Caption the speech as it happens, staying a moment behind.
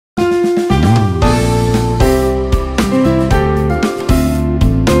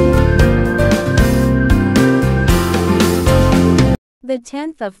the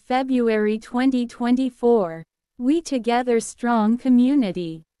 10th of February 2024. We Together Strong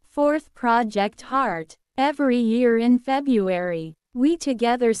Community. 4th Project Heart. Every year in February, We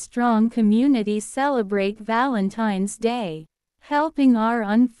Together Strong Community celebrate Valentine's Day, helping our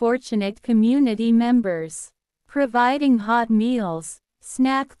unfortunate community members, providing hot meals,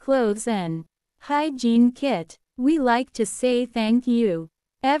 snack clothes and hygiene kit. We like to say thank you,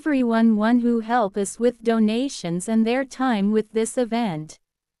 everyone who help us with donations and their time with this event.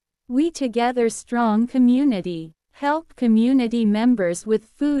 We Together Strong Community. Help community members with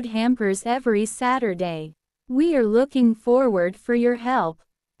food hampers every Saturday. We are looking forward for your help.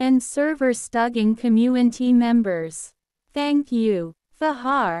 And server stugging Commuinty members. Thank you.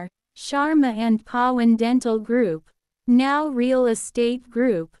 Phahar Sharma and Pawan Dental Group. Now Real Estate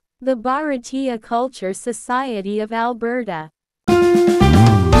Group. The Bharatiya Culture Society of Alberta.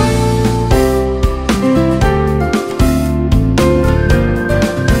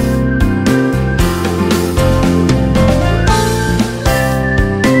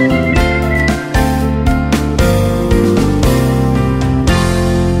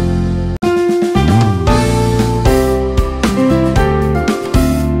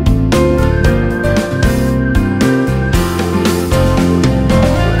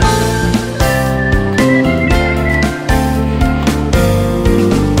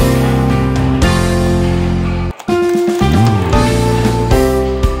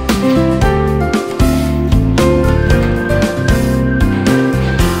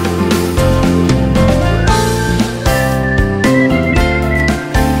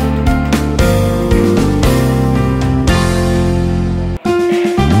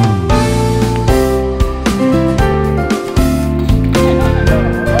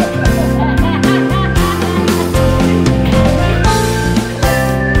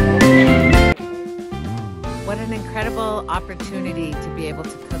 What an incredible opportunity to be able to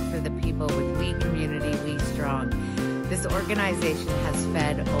cook for the people with We Community, We Strong. This organization has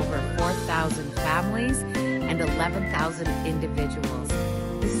fed over 4,000 families and 11,000 individuals.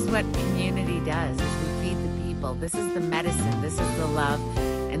 This is what community does, is we feed the people. This is the medicine, this is the love,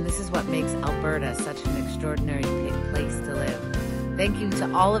 and this is what makes Alberta such an extraordinary place to live. Thank you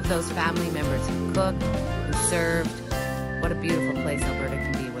to all of those family members who cooked, who served. What a beautiful place Alberta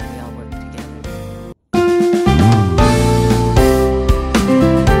can be when we all work together.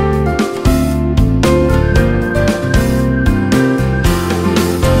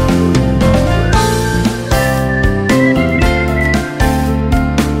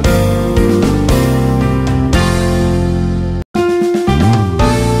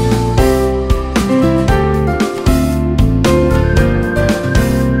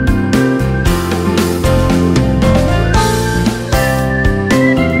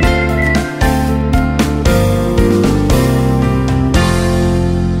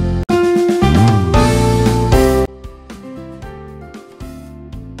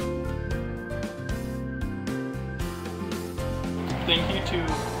 Thank you to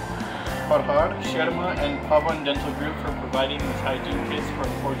Phahar Sharma and Pawan Dental Group for providing these hygiene kits for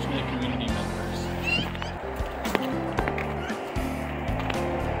unfortunate community members.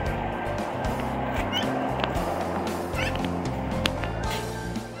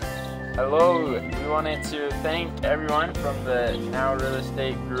 Hello, we wanted to thank everyone from the Now Real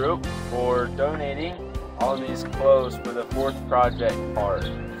Estate Group for donating all these clothes for the 4th Project Heart.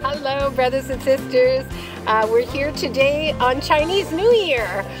 Hello, brothers and sisters. We're here today on Chinese New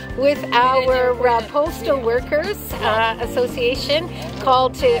Year with our Postal Workers Association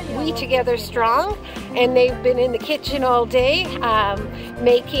called We Together Strong, and they've been in the kitchen all day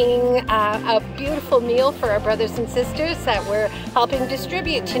making a beautiful meal for our brothers and sisters that we're helping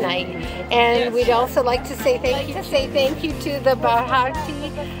distribute tonight. And we'd also like to say thank you to the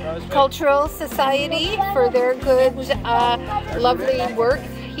Bharatiya Cultural Society for their good, lovely work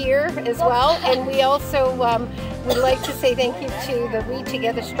here as well. And we also would like to say thank you to the We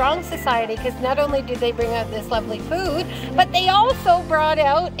Together Strong Society, because not only did they bring out this lovely food, but they also brought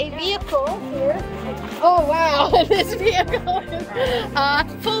out a vehicle here. Oh wow, this vehicle is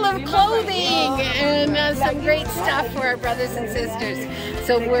full of clothing and some great stuff for our brothers and sisters.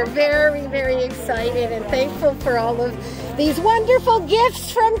 So we're very, very excited and thankful for all of these wonderful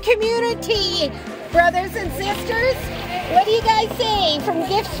gifts from Commuinty. Brothers and sisters, what do you guys say from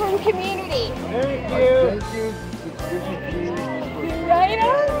gifts from Commuinty? Thank you. Thank you. Right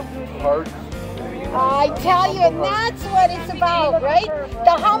on? Hearts. I tell you, and that's what it's about, right?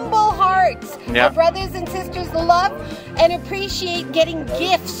 The humble hearts. Yeah. Our brothers and sisters love and appreciate getting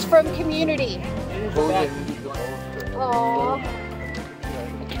gifts from Commuinty. Aww.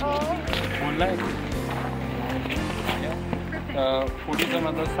 One leg. food is on the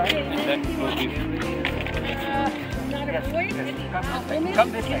other side, and then close this.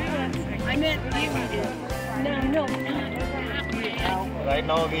 Come this way. I meant no. Right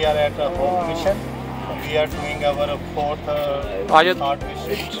now we are at a home mission. We are doing our fourth art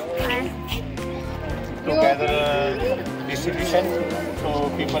mission to gather distribution. So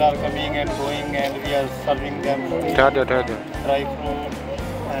people are coming and going, and we are serving them dry fruit,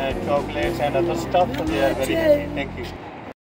 chocolates and other stuff. So they are very happy. Thank you.